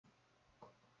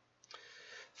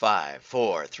Five,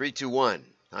 four, three, two, one.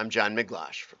 I'm John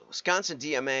Miglosh for the Wisconsin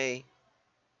DMA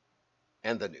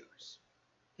and the news.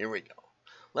 Here we go.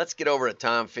 Let's get over to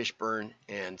Tom Fishburne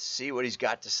and see what he's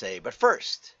got to say. But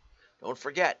first, don't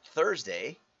forget,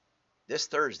 this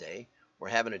Thursday, we're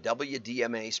having a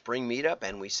WDMA spring meetup,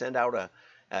 and we send out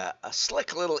a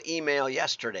slick little email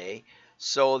yesterday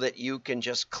so that you can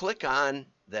just click on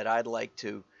that I'd like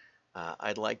to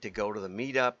go to the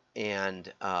meetup,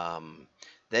 and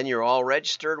then you're all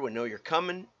registered. We know you're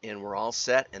coming, and we're all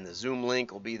set, and the Zoom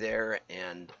link will be there,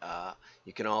 and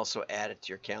you can also add it to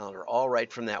your calendar, all right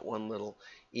from that one little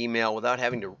email without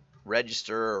having to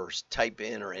register or type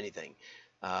in or anything.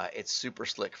 It's super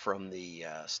slick from the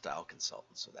style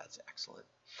consultant, so that's excellent.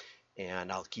 And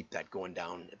I'll keep that going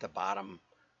down at the bottom,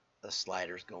 the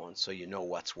sliders going, so you know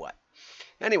what's what.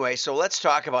 Anyway, so let's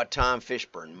talk about Tom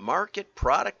Fishburne.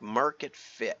 Product market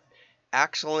fit.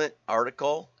 Excellent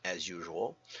article, as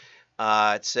usual.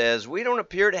 It says, we don't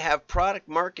appear to have product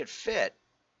market fit,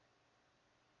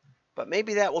 but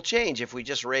maybe that will change if we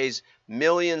just raise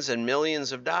millions and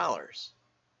millions of dollars.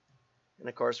 And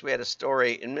of course, we had a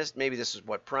story, and maybe this is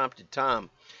what prompted Tom,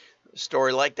 a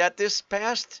story like that this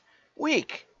past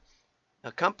week.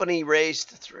 A company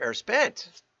spent,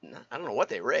 I don't know what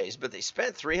they raised, but they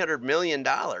spent $300 million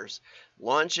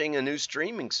launching a new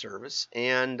streaming service,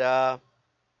 and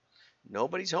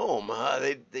nobody's home.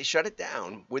 They shut it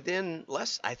down within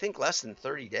less than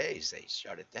 30 days. They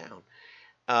shut it down.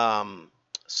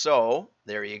 So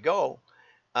there you go.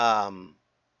 And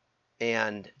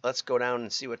let's go down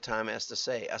and see what Tom has to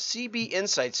say. A CB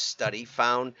Insights study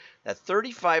found that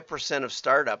 35% of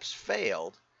startups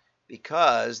failed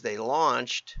because they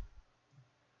launched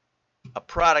a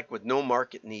product with no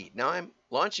market need. Now I'm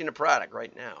launching a product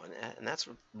right now, and that's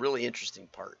a really interesting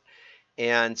part.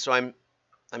 And so I'm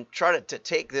trying to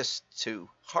take this to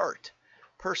heart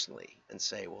personally and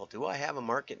say, well, do I have a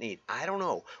market need? I don't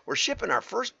know. We're shipping our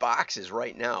first boxes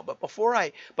right now, but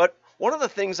one of the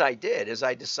things I did is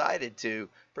I decided to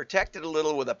protect it a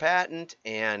little with a patent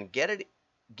and get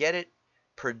it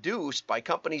produced by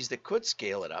companies that could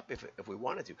scale it up if we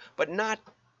wanted to, but not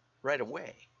right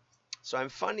away. So I'm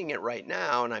funding it right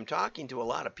now, and I'm talking to a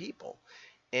lot of people,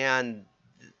 and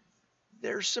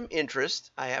there's some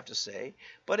interest, I have to say,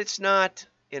 but it's not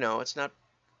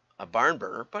a barn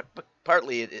burner, but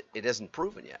partly it isn't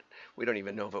proven yet. We don't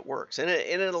even know if it works. And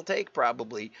it'll take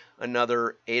probably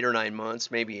another 8 or 9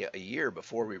 months, maybe a year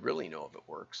before we really know if it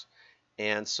works.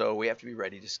 And so we have to be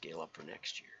ready to scale up for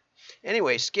next year.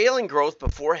 Anyway, scaling growth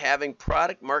before having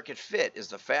product market fit is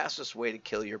the fastest way to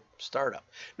kill your startup.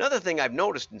 Another thing I've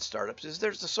noticed in startups is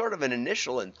there's a sort of an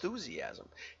initial enthusiasm,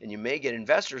 and you may get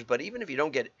investors, but even if you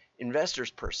don't get investors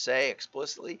per se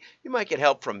explicitly, you might get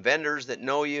help from vendors that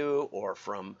know you, or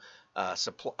from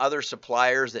other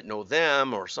suppliers that know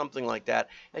them, or something like that,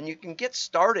 and you can get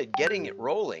started getting it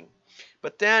rolling.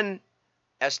 But then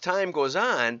as time goes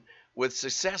on, with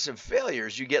successive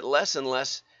failures, you get less and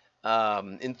less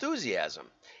enthusiasm,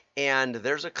 and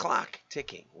there's a clock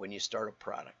ticking when you start a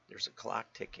product. There's a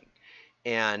clock ticking,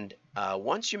 and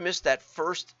once you miss that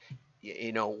first,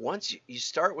 once you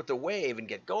start with the wave and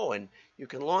get going, you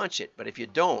can launch it. But if you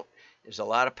don't, there's a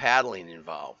lot of paddling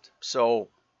involved. So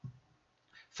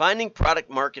finding product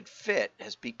market fit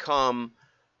has become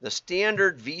the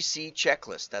standard VC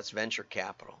checklist, that's venture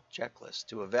capital checklist,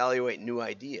 to evaluate new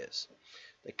ideas.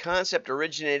 The concept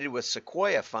originated with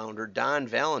Sequoia founder Don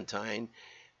Valentine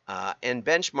and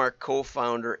Benchmark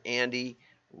co-founder Andy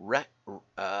Rachif,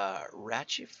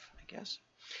 I guess,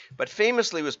 but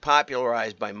famously was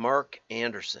popularized by Mark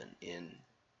Anderson in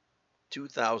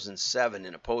 2007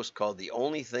 in a post called The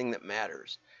Only Thing That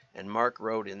Matters. And Mark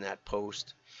wrote in that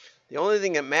post, the only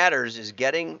thing that matters is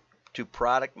getting to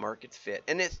product market fit.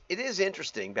 And it is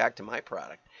interesting, back to my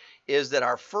product, is that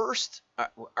our first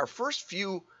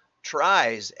few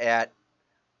tries at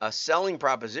a selling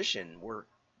proposition were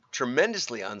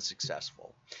tremendously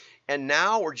unsuccessful. And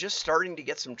now we're just starting to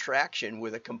get some traction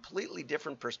with a completely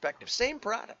different perspective. Same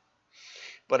product,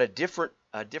 but a different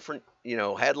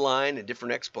headline, a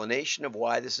different explanation of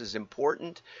why this is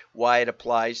important, why it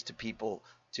applies to people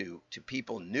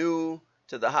people new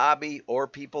to the hobby, or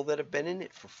people that have been in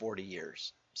it for 40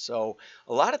 years. So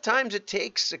a lot of times it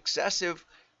takes successive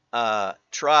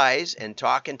tries and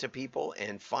talking to people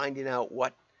and finding out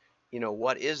what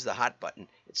is the hot button.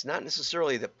 It's not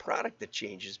necessarily the product that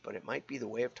changes, but it might be the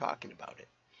way of talking about it.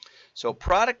 So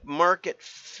product market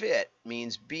fit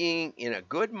means being in a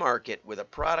good market with a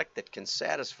product that can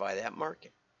satisfy that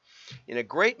market. In a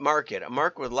great market, a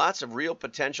market with lots of real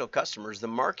potential customers, the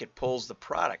market pulls the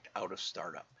product out of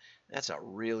startup. That's a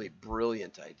really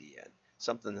brilliant idea.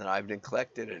 something that I've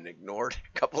neglected and ignored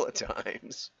a couple of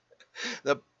times.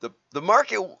 The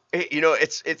market,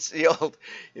 it's the old,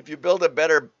 if you build a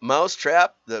better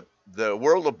mousetrap, the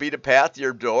world will beat a path to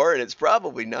your door, and it's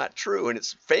probably not true, and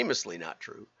it's famously not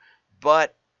true,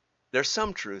 but there's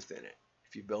some truth in it.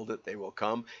 If you build it, they will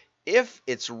come. If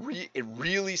it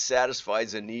really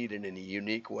satisfies a need in a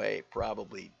unique way,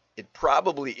 it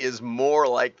probably is more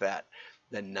like that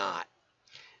than not.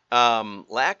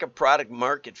 Lack of product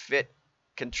market fit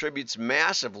contributes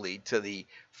massively to the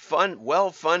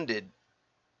well-funded,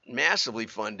 massively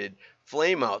funded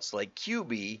flameouts like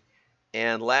QB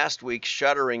and last week's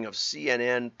shuttering of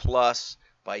CNN Plus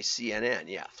by CNN.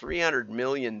 Yeah, $300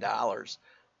 million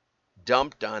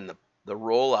dumped on the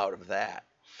rollout of that.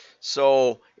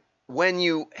 So when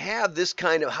you have this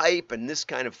kind of hype and this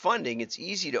kind of funding, it's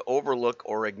easy to overlook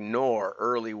or ignore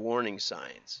early warning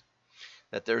signs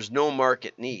that there's no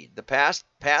market need. The path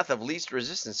of least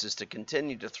resistance is to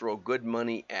continue to throw good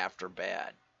money after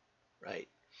bad, right?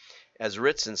 As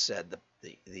Ritson said,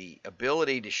 the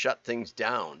ability to shut things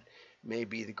down may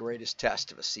be the greatest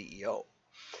test of a CEO.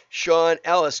 Sean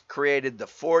Ellis created the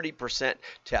 40%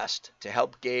 test to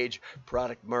help gauge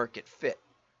product market fit.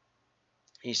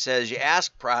 He says you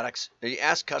ask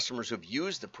customers who've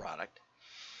used the product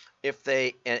if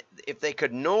they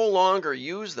could no longer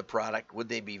use the product, would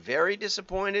they be very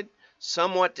disappointed,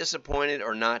 somewhat disappointed,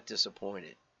 or not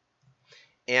disappointed?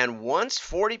 And once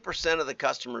 40% of the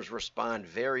customers respond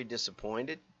very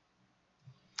disappointed,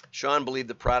 Sean believed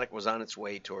the product was on its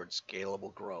way towards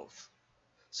scalable growth.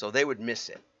 So they would miss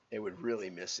it. They would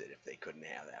really miss it if they couldn't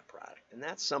have that product. And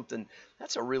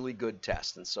that's a really good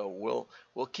test. And so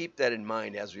we'll keep that in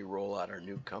mind as we roll out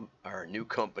our new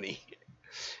company.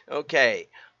 Okay,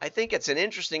 I think it's an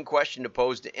interesting question to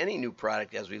pose to any new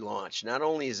product as we launch. Not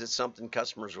only is it something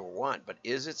customers will want, but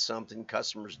is it something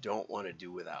customers don't want to do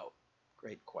without?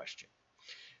 Great question.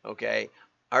 Okay,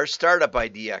 our startup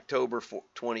idea, October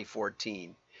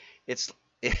 2014. It's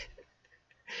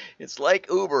like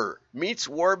Uber meets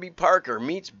Warby Parker,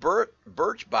 meets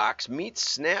Birchbox,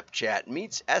 meets Snapchat,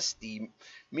 meets SD,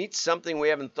 meets something we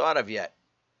haven't thought of yet.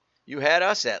 You had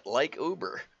us at like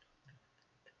Uber.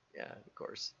 Yeah, of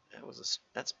course,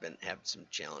 that's been having some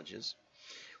challenges.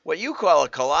 What you call a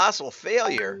colossal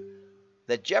failure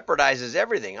that jeopardizes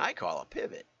everything, I call a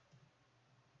pivot.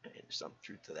 And there's some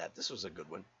truth to that. This was a good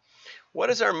one. What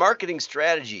is our marketing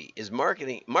strategy?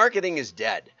 Marketing is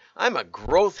dead. I'm a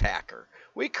growth hacker.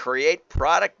 We create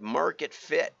product market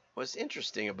fit. What's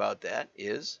interesting about that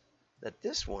is that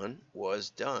this one was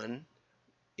done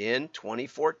in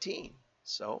 2014.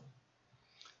 So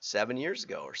 7 years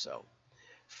ago or so.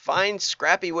 Find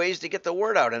scrappy ways to get the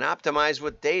word out and optimize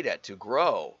with data to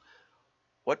grow.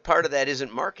 What part of that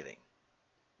isn't marketing?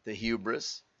 The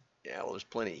hubris. Yeah, well, there's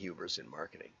plenty of hubris in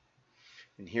marketing.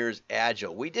 And here's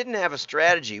agile. We didn't have a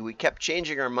strategy. We kept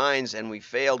changing our minds and we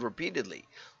failed repeatedly.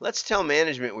 Let's tell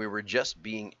management we were just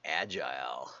being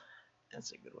agile.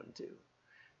 That's a good one too.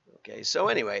 Okay, so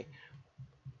anyway,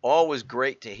 always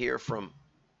great to hear from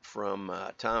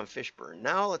Tom Fishburne.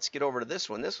 Now let's get over to this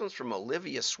one. This one's from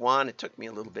Olivia Swan. It took me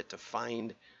a little bit to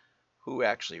find who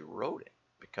actually wrote it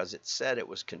because it said it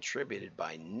was contributed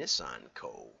by Nissan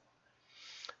Co.,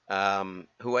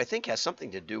 who I think has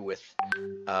something to do with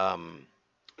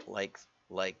like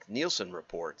Nielsen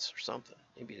reports or something.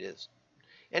 Maybe it is.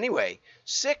 Anyway,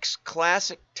 6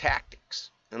 classic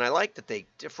tactics, and I like that they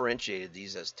differentiated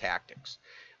these as tactics.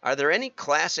 Are there any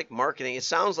classic marketing? It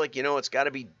sounds like, it's got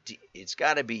to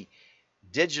be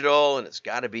digital, and it's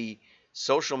got to be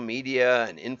social media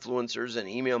and influencers and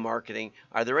email marketing.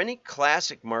 Are there any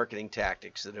classic marketing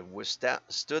tactics that have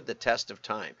withstood the test of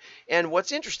time? And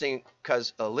what's interesting,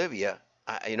 because Olivia,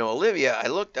 I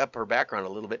looked up her background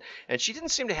a little bit, and she didn't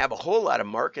seem to have a whole lot of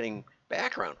marketing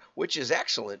background, which is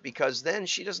excellent because then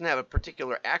she doesn't have a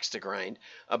particular axe to grind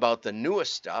about the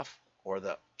newest stuff or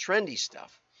the trendy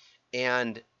stuff.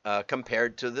 And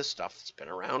compared to the stuff that's been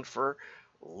around for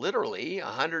literally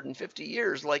 150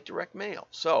 years, like direct mail.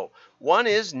 So one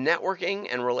is networking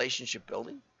and relationship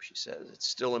building. She says it's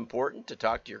still important to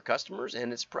talk to your customers,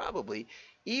 and it's probably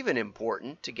even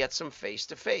important to get some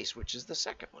face-to-face, which is the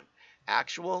second one.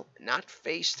 Actual, not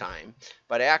FaceTime,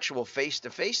 but actual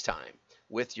face-to-face time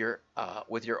with your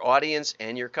audience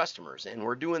and your customers. And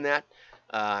we're doing that.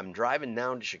 I'm driving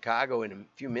down to Chicago in a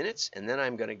few minutes, and then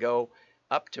I'm going to go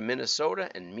up to Minnesota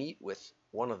and meet with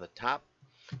one of the top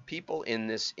people in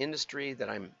this industry that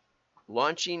I'm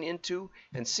launching into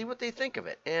and see what they think of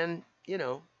it. And,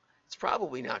 it's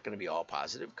probably not going to be all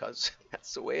positive because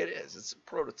that's the way it is. It's a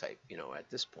prototype, at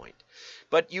this point.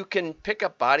 But you can pick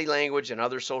up body language and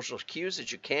other social cues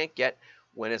that you can't get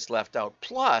when it's left out.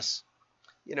 Plus,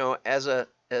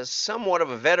 as somewhat of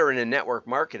a veteran in network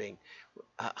marketing,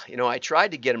 I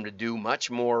tried to get them to do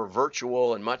much more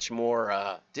virtual and much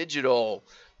more digital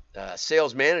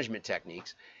sales management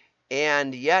techniques.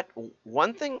 And yet,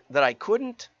 one thing that I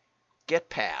couldn't get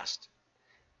past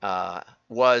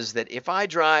was that if I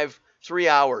drive 3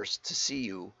 hours to see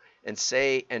you and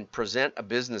say and present a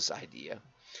business idea,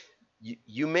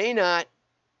 you may not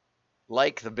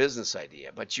like the business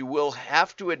idea, but you will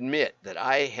have to admit that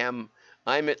I'm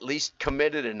at least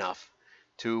committed enough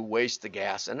to waste the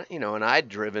gas. And and I've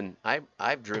driven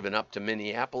up to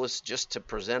Minneapolis just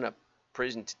to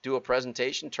do a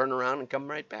presentation, turn around and come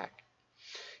right back.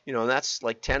 And that's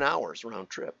like 10 hours round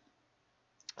trip.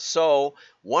 So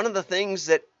one of the things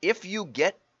that if you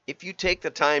take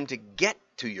the time to get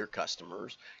to your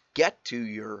customers, get to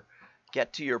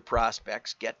your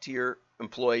prospects, get to your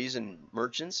employees and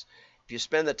merchants, if you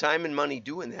spend the time and money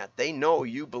doing that, they know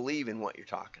you believe in what you're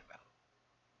talking about.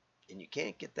 And you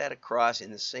can't get that across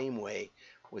in the same way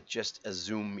with just a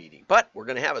Zoom meeting. But we're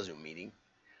going to have a Zoom meeting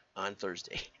on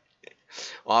Thursday.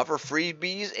 Offer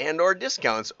freebies and or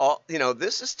discounts.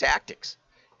 This is tactics.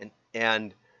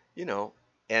 And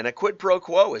a quid pro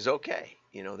quo is okay.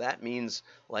 That means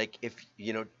like if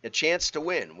a chance to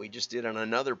win. We just did on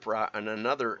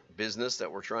another business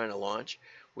that we're trying to launch.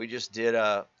 We just did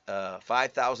a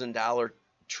 $5,000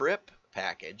 trip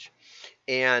package,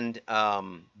 and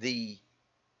we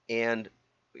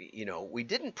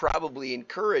didn't probably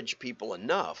encourage people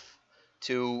enough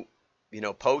to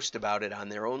post about it on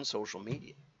their own social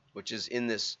media, which is in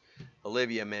this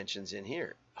Olivia mentions in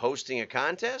here. Hosting a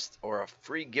contest or a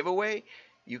free giveaway,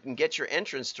 you can get your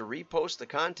entrants to repost the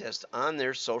contest on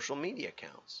their social media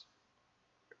accounts.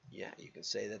 Yeah, you can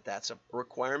say that that's a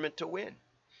requirement to win.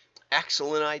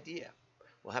 Excellent idea.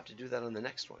 We'll have to do that on the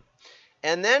next one.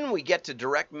 And then we get to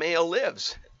direct mail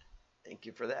lives. Thank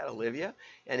you for that, Olivia.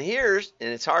 And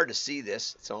it's hard to see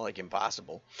this. It's not like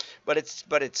impossible. But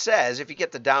it says, if you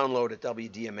get the download at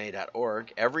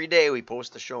wdma.org, every day we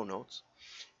post the show notes.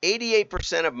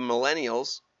 88% of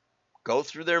millennials go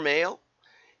through their mail.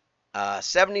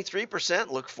 73%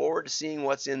 look forward to seeing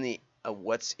what's in the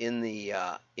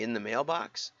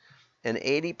mailbox. And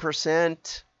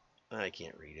 80%, I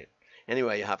can't read it.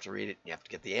 Anyway, you have to read it. You have to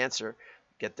get the answer.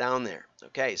 Get down there.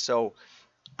 Okay, so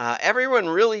everyone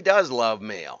really does love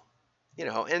mail,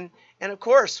 and of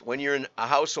course, when you're in a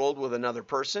household with another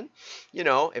person,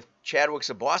 if Chadwick's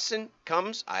of Boston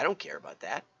comes, I don't care about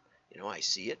that. I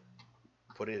see it,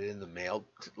 put it in the mail,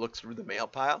 look through the mail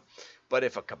pile. But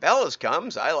if a Cabela's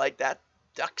comes, I like that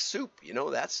duck soup,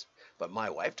 but my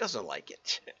wife doesn't like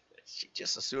it. She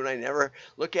just as soon I never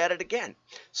look at it again.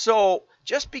 So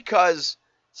just because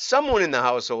someone in the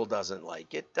household doesn't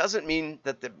like it doesn't mean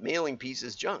that the mailing piece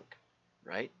is junk,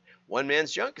 right? One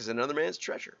man's junk is another man's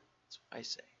treasure. That's what I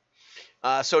say.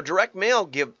 So direct mail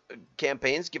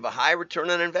campaigns give a high return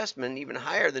on investment, even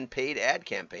higher than paid ad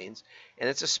campaigns. And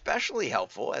it's especially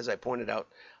helpful, as I pointed out,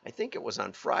 I think it was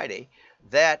on Friday,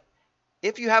 that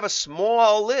if you have a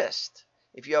small list,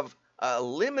 if you have a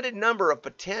limited number of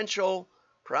potential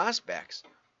prospects,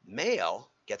 mail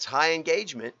gets high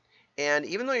engagement. And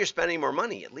even though you're spending more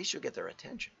money, at least you'll get their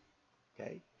attention.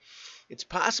 Okay? It's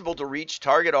possible to reach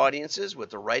target audiences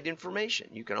with the right information.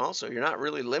 You're not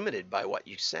really limited by what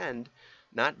you send,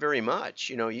 not very much.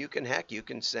 You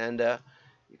can send a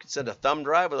thumb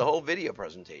drive with a whole video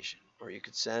presentation, or you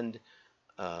could send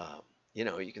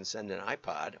you can send an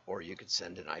iPod, or you could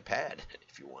send an iPad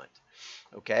if you want.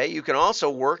 Okay? You can also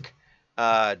work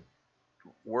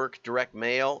direct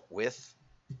mail with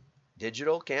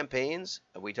digital campaigns.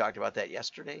 We talked about that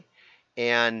yesterday,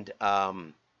 and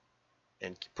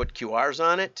put QRs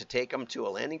on it to take them to a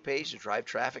landing page to drive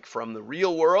traffic from the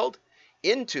real world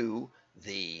into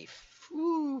the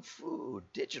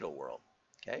digital world.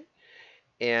 Okay,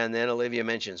 and then Olivia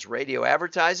mentions radio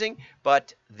advertising,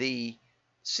 but the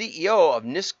CEO of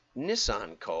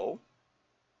Nissan Co.,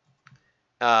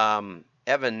 Evan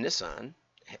Nissan,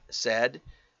 said,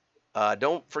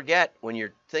 don't forget, when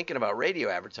you're thinking about radio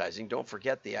advertising, don't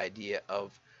forget the idea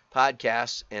of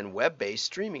podcasts and web-based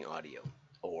streaming audio,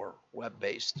 or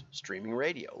web-based streaming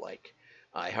radio like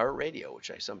iHeartRadio,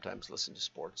 which I sometimes listen to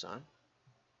sports on.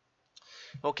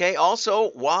 Okay, also,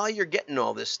 while you're getting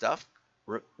all this stuff,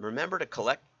 remember to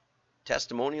collect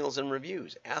testimonials and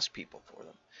reviews. Ask people for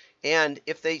them. And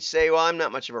if they say, well, I'm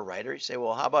not much of a writer, you say,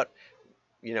 well, how about,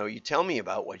 you tell me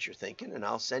about what you're thinking, and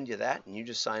I'll send you that, and you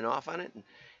just sign off on it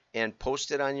and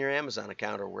post it on your Amazon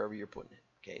account or wherever you're putting it.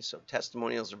 Okay, so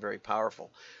testimonials are very powerful.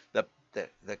 The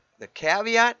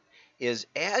caveat is,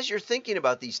 as you're thinking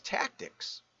about these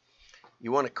tactics,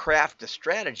 you want to craft a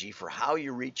strategy for how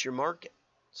you reach your market.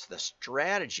 It's the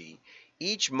strategy.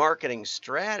 Each marketing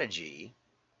strategy,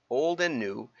 old and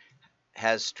new,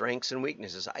 has strengths and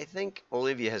weaknesses. I think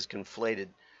Olivia has conflated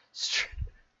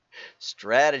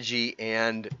strategy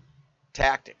and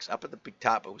tactics. Up at the big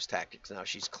top, it was tactics. Now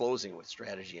she's closing with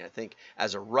strategy. And I think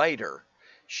as a writer,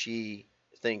 she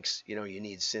thinks, you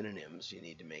need synonyms. You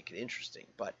need to make it interesting.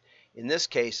 But in this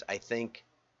case, I think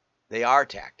they are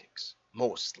tactics,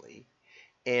 mostly.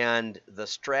 And the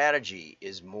strategy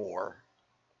is more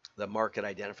the market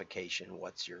identification.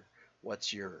 What's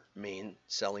your main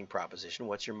selling proposition?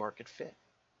 What's your market fit?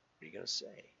 What are you going to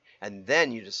say? And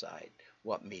then you decide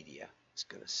what media is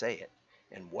going to say it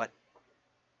and what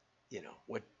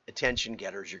attention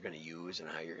getters you're going to use and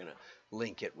how you're going to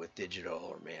link it with digital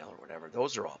or mail or whatever.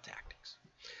 Those are all tactics.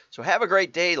 So have a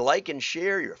great day. Like and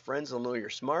share. Your friends will know you're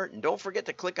smart. And don't forget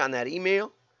to click on that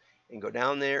email and go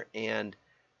down there and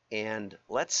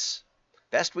let's,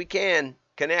 best we can,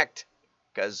 connect,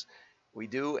 because we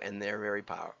do, and they're very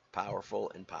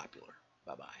powerful and popular.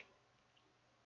 Bye-bye.